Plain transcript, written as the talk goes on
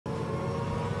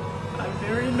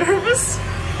very nervous.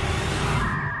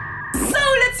 So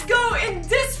let's go. In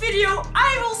this video,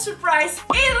 I will surprise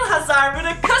Eden Hazard with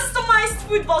a customized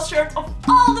football shirt of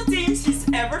all the teams he's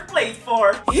ever played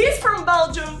for. He's from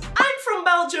Belgium, I'm from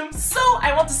Belgium, so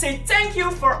I want to say thank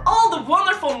you for all the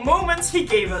wonderful moments he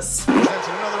gave us.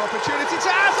 Another opportunity to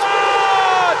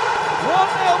Hazard!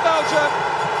 1-0 Belgium.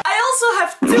 I also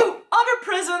have two other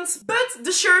presents, but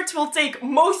the shirt will take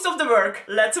most of the work.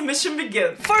 Let the mission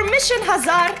begin. For Mission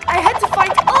Hazard, I had to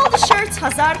find all the shirts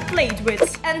Hazard played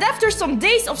with. And after some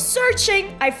days of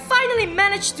searching, I finally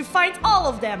managed to find all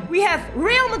of them. We have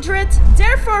Real Madrid,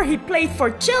 therefore he played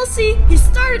for Chelsea. He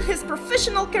started his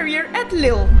professional career at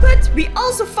Lille. But we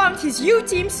also found his youth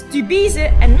teams, Tubize,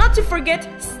 and not to forget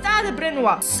Stade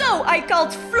Brenois. So I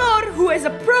called Floor, who is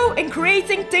a pro in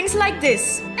creating things like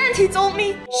this. And he told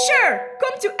me, sure,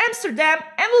 come to Amsterdam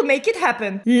and we'll make it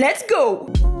happen. Let's go!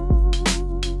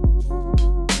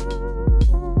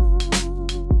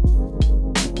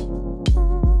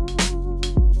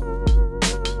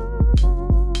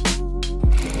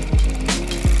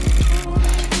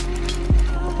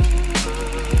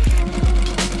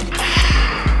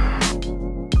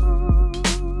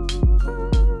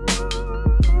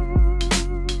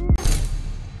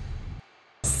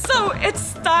 So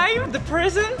it's time. The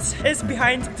present is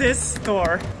behind this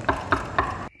door.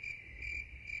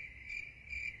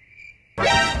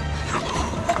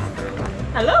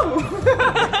 Hello!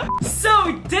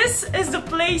 So this is the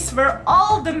place where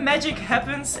all the magic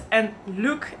happens, and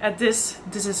look at this.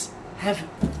 This is heaven.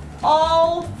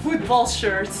 All football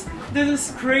shirts. This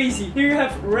is crazy. Here you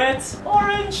have red,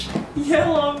 orange,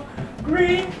 yellow,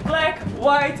 green, black,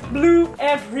 white, blue,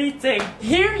 everything.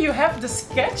 Here you have the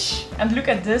sketch, and look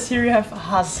at this. Here you have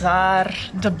Hazard,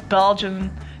 the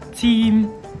Belgian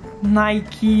team,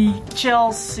 Nike,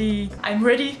 Chelsea. I'm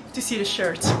ready to see the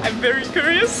shirt. I'm very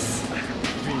curious.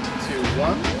 3, 2,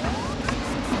 1.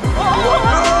 Oh!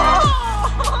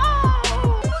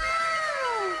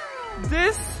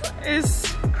 This is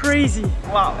crazy.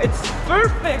 Wow, it's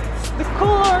perfect. The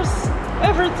colors,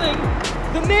 everything,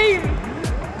 the name,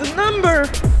 the number.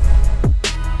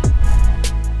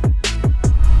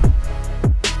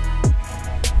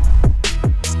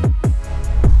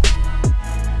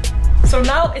 So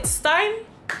now it's time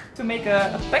to make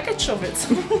a package of it.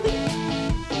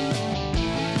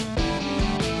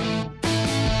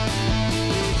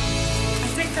 I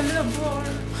think a little more.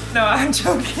 No, I'm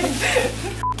joking.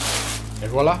 Et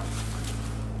voilà.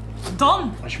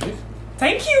 Done. Alsjeblieft.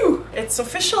 Thank you! It's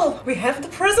official, we have the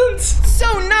present! So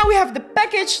now we have the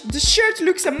package, the shirt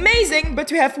looks amazing, but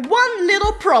we have one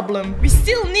little problem. We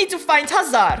still need to find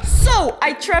Hazard. So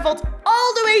I traveled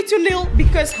all the way to Lille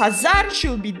because Hazard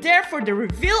should be there for the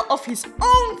reveal of his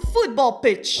own football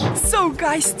pitch. So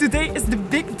guys, today is the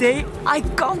big day. I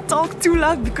can't talk too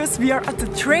loud because we are at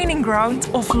the training ground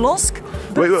of Losk.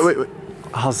 Wait.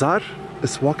 Hazard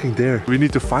is walking there. We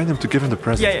need to find him to give him the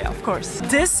present. Yeah, of course.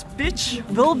 This pitch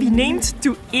will be named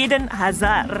to Eden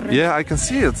Hazard. Yeah, I can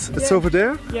see it. It's over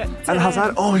there. Yeah. And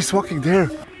Hazard, oh, he's walking there.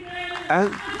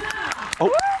 And... Oh.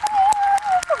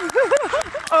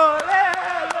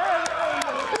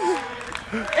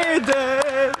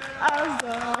 Eden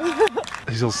Hazard.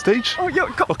 He's on stage? Oh, yo,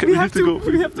 come. Okay, we need to go.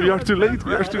 We are too late.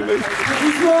 We are too late.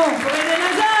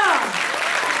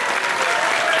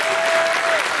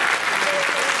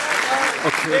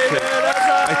 Okay.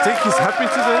 I think he's happy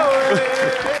today.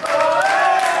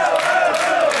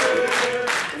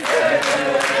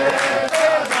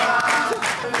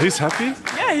 He's happy?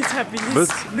 Yeah, he's happy.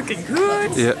 He's looking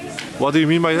good. Yeah. What do you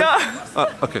mean by that? No.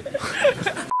 Okay.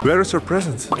 Where is your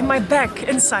present? In my bag,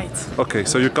 inside. Okay,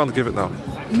 so you can't give it now.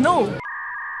 No.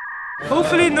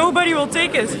 Hopefully nobody will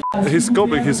take it. He's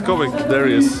coming. There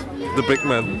he is. The big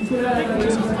man.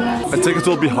 I think it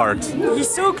will be hard. He's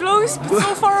so close, but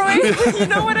so far away. You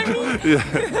know what I mean? Yeah.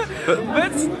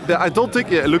 But I don't think.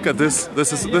 Yeah. Look at this.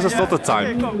 This is not the time.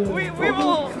 Okay, come. We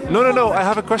will. No. I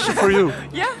have a question for you.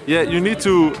 Yeah. Yeah. You need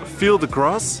to feel the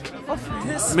grass. Of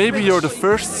this Maybe pitch. you're the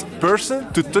first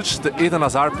person to touch the Eden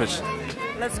Hazard pitch.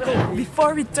 Let's go.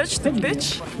 Before we touch the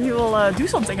pitch, he will do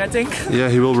something, I think. Yeah.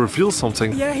 He will reveal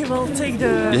something. Yeah, he will take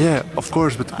the. Yeah. Of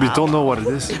course, but we don't know what it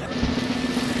is.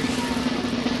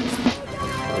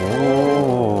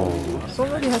 Oh.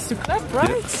 Somebody has to clap,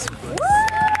 right?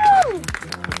 Yeah. Woo!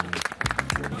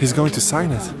 He's going to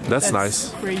sign it. That's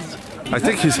nice. Crazy. I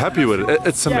think he's happy with it.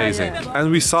 It's amazing. Yeah.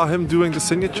 And we saw him doing the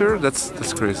signature.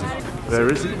 That's crazy. Where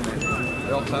is he?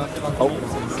 Oh,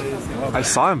 I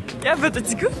saw him. Yeah, but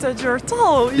it's good that you're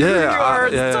tall. You are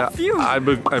top view. I'm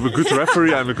a good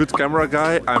referee. I'm a good camera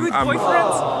guy. Good boyfriend.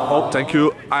 Oh, thank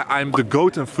you. I'm the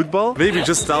goat in football. Maybe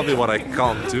just tell me what I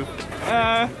can't do.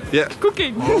 Yeah.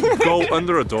 Cooking. Go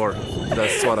under a door.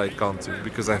 That's what I can't do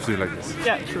because I have to do like this.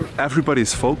 Yeah, true. Everybody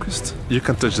is focused. You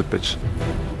can touch the pitch.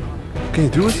 Can you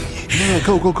do it? Yeah,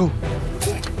 go, go, go.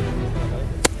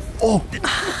 Oh!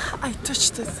 I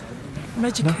touched it.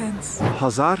 Magic hands.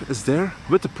 Hazard is there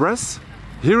with the press.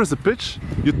 Here is the pitch.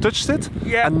 You touched it.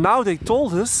 Yeah. And now they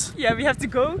told us Yeah, we have to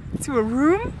go to a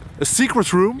room. a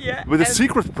secret room Yeah, with a and-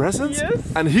 secret present.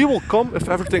 Yes. And he will come if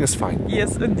everything is fine.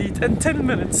 Yes, indeed. In 10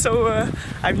 minutes, so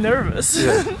I'm nervous.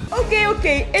 Yeah.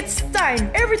 Okay, it's time.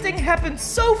 Everything happened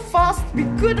so fast we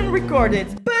couldn't record it.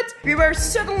 But we were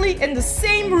suddenly in the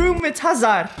same room with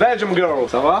Hazard. Belgium girl,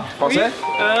 ça va? Français?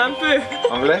 Un peu.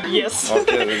 Anglais? Yes.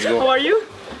 Okay, let's go. How are you?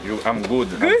 I'm good.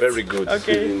 Good? I'm very good.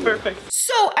 Okay, perfect.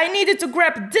 So I needed to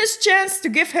grab this chance to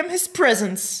give him his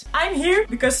presents. I'm here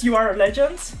because you are a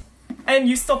legend and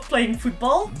you stopped playing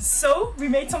football. So we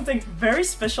made something very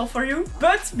special for you.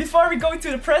 But before we go to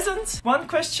the present, one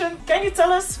question. Can you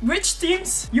tell us which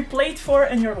teams you played for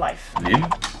in your life? Lille,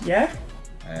 Yeah?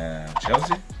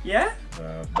 Chelsea, Yeah?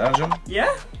 Belgium,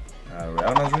 Yeah?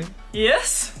 Real Madrid.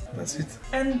 Yes? That's it.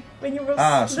 And when you were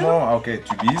Small, okay,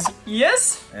 Tubize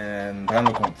Yes? and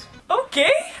Braine-le-Comte.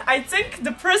 Okay, I think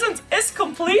the present is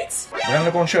complete.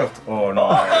 Braine-le-Comte shirt. Oh no.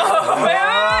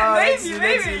 Maybe, you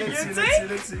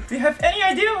think? Do you have any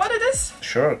idea what it is?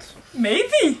 Shirt.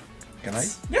 Maybe. Can I?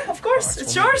 Yeah, of course,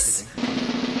 it's yours.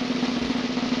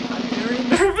 I'm very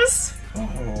nervous. Oh,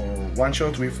 one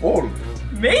shirt with all.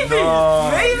 Maybe, No,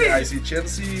 maybe. I see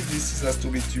Chelsea. This has to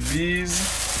be Tubize.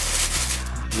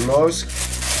 Losk.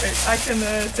 Wait, I can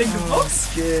take the box.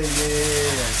 Okay,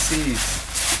 yeah, I see it.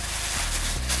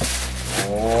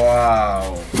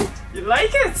 Wow. You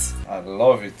like it? I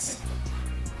love it.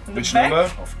 And Which the back?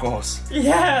 number? Of course.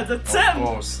 Yeah, the 10. Of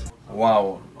course.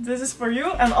 Wow. This is for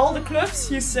you and all the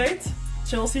clubs you said.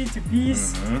 Chelsea,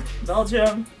 Tubize,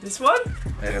 Belgium. This one,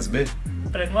 RSB.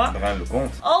 Brenois.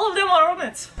 Braine-le-Comte. All of them are on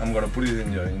it. I'm gonna put it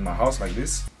in my house like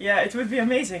this. Yeah, it would be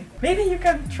amazing. Maybe you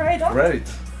can try it on Read it.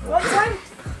 one time.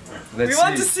 Let's We see.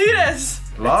 want to see this.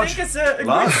 I Large? think it's a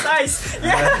Large? good size.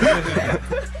 Yeah.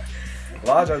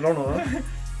 Large, I don't know. Huh?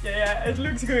 Yeah, it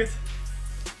looks good.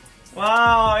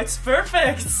 Wow, it's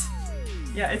perfect.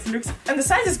 Yeah, it looks... And the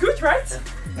size is good, right?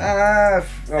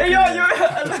 Okay.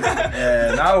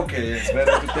 Yeah, Now okay, it's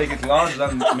better to take it large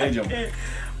than medium. okay.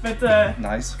 But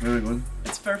Nice, very good.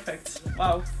 it's perfect.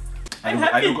 Wow. I I'm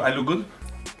look, happy. I look good?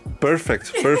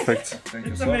 Perfect, perfect. Thank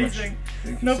you It's so much. amazing.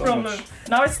 Thank you No so problem. much.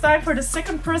 Now it's time for the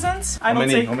second present. I How will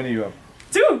many? take How many you have?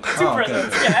 two Ah, okay,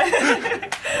 presents. Yeah.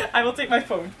 I will take my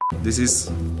phone. This is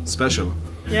special.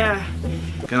 Yeah.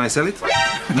 Can I sell it?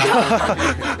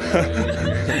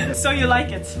 So you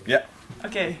like it? Yeah.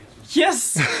 Okay.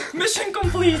 Yes! Mission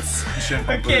complete! Mission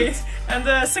Okay, and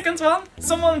the second one,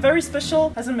 someone very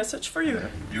special has a message for you.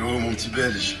 Yo mon petit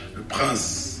belge, le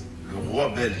prince, le roi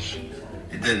belge,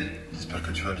 Eden, j'espère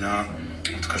que tu vas bien.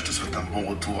 En tout cas je te souhaite un bon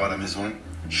retour à la maison,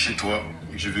 chez toi,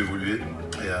 et que je vais évoluer.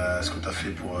 Et ce que tu as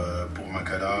fait pour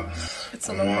Makala,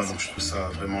 pour moi, donc je trouve ça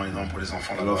vraiment énorme pour les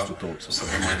enfants là-bas. Je trouve ça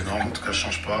vraiment énorme, en tout cas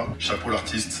change pas. Chapeau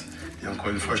l'artiste. Et encore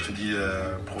une fois je te dis,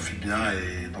 profite bien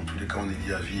et dans tous les cas on est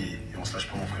liés à vie et on se lâche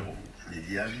pas mon frérot. On est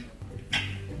liés à vie.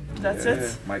 That's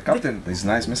it. My captain. This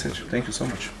nice message. Thank you so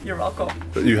much. You're welcome.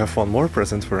 You have one more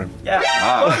present for him. Yeah.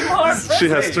 One more She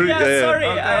has present. three. Yeah, sorry,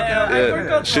 I Yeah,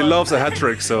 forgot she one. loves a hat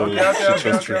trick, so she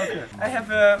chose three. I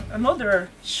have another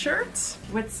shirt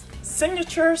with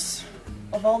signatures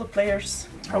of all the players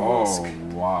from Losk.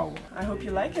 Wow. I hope you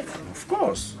like it. Of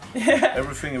course. Yeah.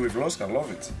 Everything with Losk, I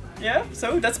love it. Yeah,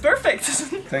 so that's perfect.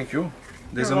 Thank you.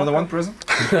 There's You're another welcome. one present?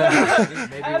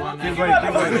 I will take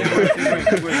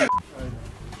you out.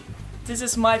 This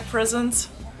is my present.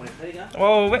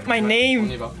 Oh, with my name.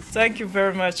 Thank you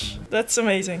very much. That's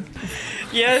amazing.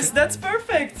 Yes, that's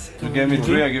perfect. You gave me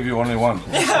three, I give you only one.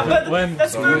 Yeah, but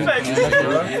that's perfect.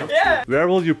 Yeah. Where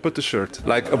will you put the shirt?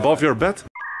 Like above your bed?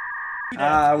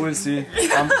 We'll see.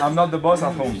 I'm not the boss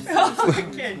at home.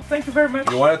 Okay. Thank you very much.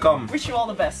 You're welcome. Wish you all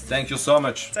the best. Thank you so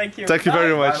much. Thank you. Thank you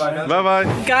very much. Bye, Bye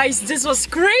bye. Guys, this was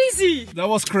crazy. That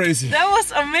was crazy. That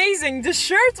was amazing. The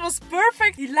shirt was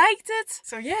perfect. He liked it.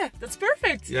 So yeah, that's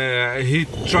perfect. Yeah, he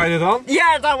tried it on.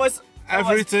 Yeah, that was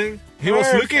Everything. He was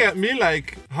looking at me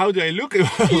like, how do I look?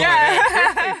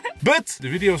 Yeah. But the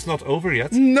video is not over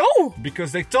yet. No.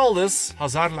 Because they told us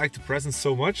Hazard liked the present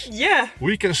so much. Yeah.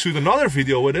 We can shoot another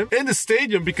video with him in the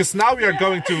stadium because now we are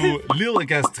going to Lille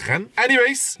against Rennes.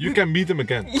 Anyways, you can meet him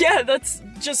again. Yeah, that's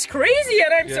just crazy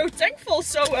and I'm so thankful.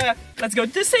 So let's go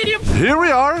to the stadium. Here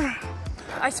we are.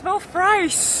 I smell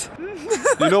fries.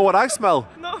 You know what I smell?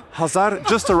 No. Hazard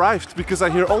just arrived because I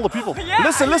hear all the people. Yeah.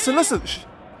 Listen, listen, listen. Shh.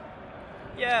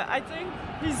 Yeah, I think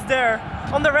He's there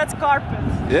on the red carpet.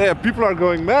 Yeah, people are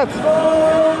going mad.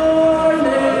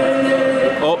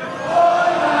 Oh.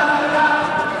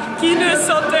 Qui ne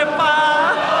saute pas.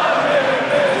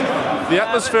 The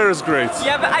atmosphere is great.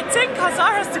 Yeah, but I think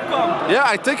Hazard has to come. Yeah,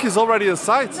 I think he's already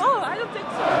inside. No, I don't think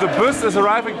so. The bus is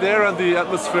arriving there and the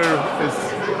atmosphere is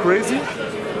crazy.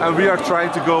 And we are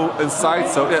trying to go inside,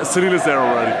 so yeah, Celine is there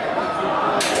already.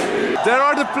 There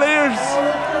are the players!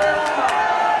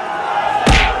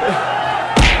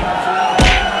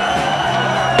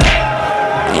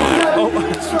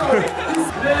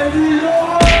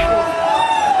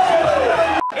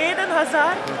 Eden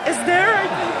Hazard is there, I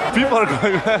think. People are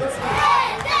going mad.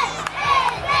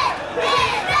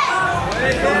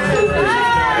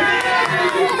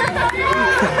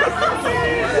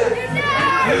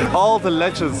 All the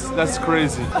legends, that's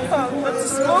crazy. But the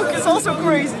smoke is also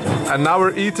crazy. And now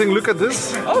we're eating, look at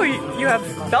this. Oh, you have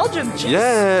Belgian cheese.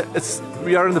 Yeah,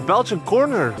 we are in the Belgian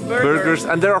corner. Burgers,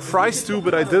 and there are fries too,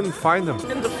 but I didn't find them.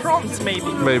 In the front,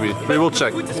 maybe. Maybe, we will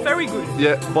check. Food is very good.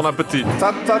 Yeah, bon appetit.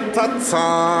 Ta ta ta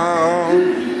ta.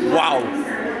 Wow.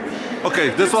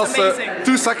 Okay, this was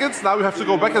 2 seconds, now we have to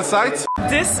go back inside.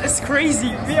 This is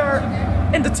crazy. We are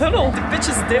in the tunnel, the pitch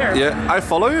is there. Yeah, I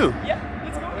follow you. Yeah,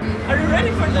 let's go. Are you ready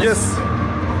for this? Yes.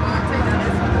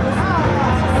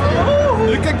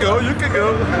 You can go, you can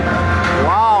go.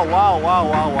 Wow, wow, wow,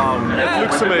 wow, wow. It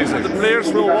looks amazing. The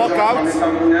players will walk out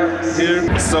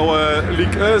here. So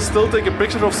Ligue 1 is still taking a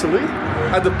picture of Celine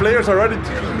and the players are ready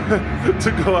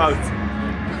to go out.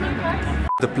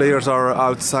 The players are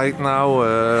outside now.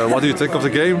 What do you think of the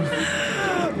game?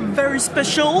 Very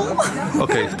special.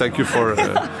 Okay, thank you for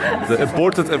the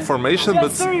important information. Yeah,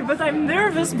 but sorry, but I'm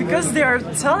nervous because they are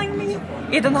telling me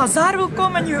Eden Hazard will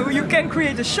come and you can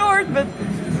create a short, but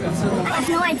I have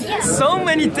no idea. so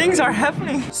many things are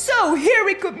happening. So here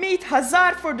we could meet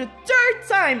Hazard for the 3rd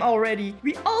time already.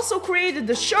 We also created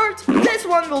the short. This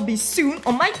one will be soon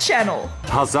on my channel.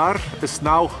 Hazard is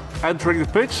now entering the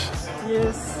pitch.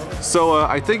 Yes. So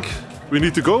I think we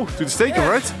need to go to the stadium,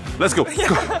 right? Let's go. Yeah.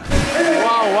 Go.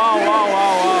 Wow, wow, wow,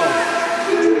 wow, wow.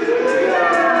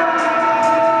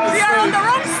 We are on the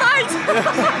wrong side.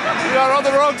 We are on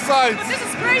the wrong side. But this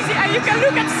is crazy and you can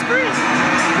look at the screen.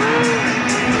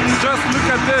 Just look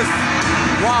at this.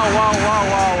 Wow, wow, wow,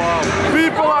 wow, wow.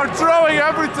 People are throwing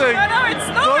everything. No, no, it's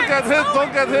not. Don't get hit,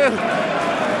 don't get hit.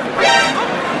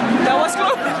 That was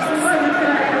close.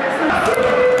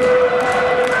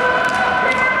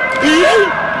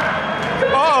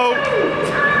 Uh-oh.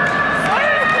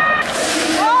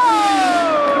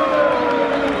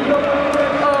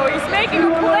 Oh, he's making a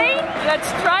play. Let's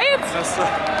try it. Yes,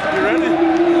 you ready?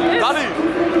 Yes. Daddy.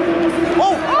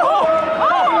 Oh, oh,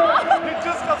 oh. He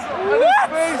just got some in his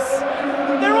face.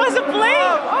 There was a play.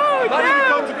 Oh, Daddy, we damn.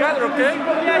 go together, okay?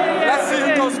 Yeah, yeah, yeah. Let's see who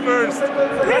goes first.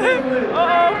 Ready?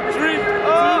 Uh-oh. 3, 2,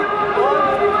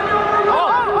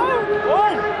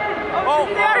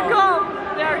 They are gone.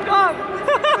 They are gone.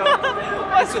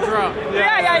 It's a draw. Yeah.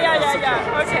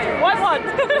 Okay, 1-1.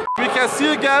 We can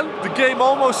see again, the game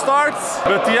almost starts,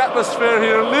 but the atmosphere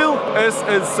here in Lille is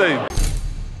insane.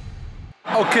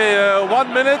 Okay,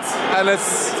 1 minute and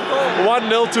it's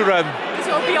 1-0 to Rennes. This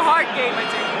will be a hard game, I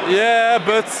think. Yeah,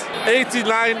 but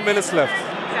 89 minutes left.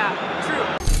 Yeah,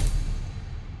 true.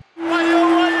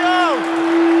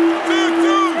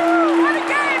 2-2! What a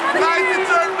game! What a game!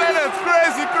 93rd minute!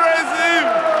 Crazy, crazy!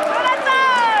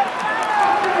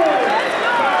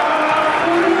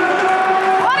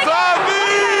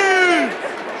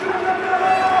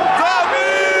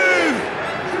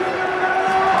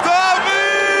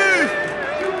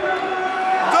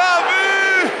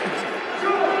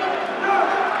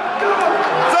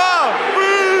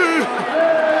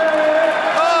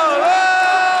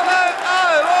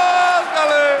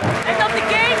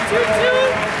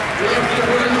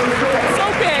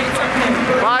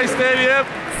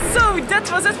 So that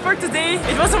was it for today.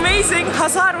 It was amazing.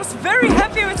 Hazard was very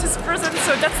happy with his present,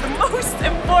 so that's the most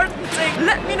important thing.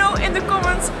 Let me know in the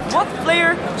comments what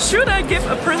player should I give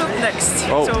a present next.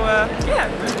 Oh. So yeah.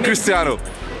 Cristiano.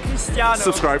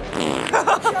 Subscribe.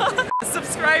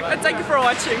 Subscribe and thank you for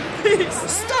watching. Peace.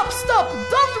 Stop,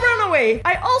 don't run away.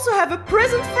 I also have a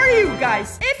present for you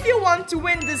guys. If you want to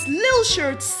win this Lille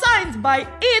shirt signed by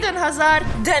Eden Hazard,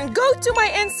 then go to my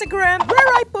Instagram where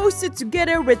I post it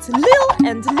together with Lille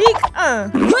and Ligue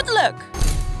 1. Good luck.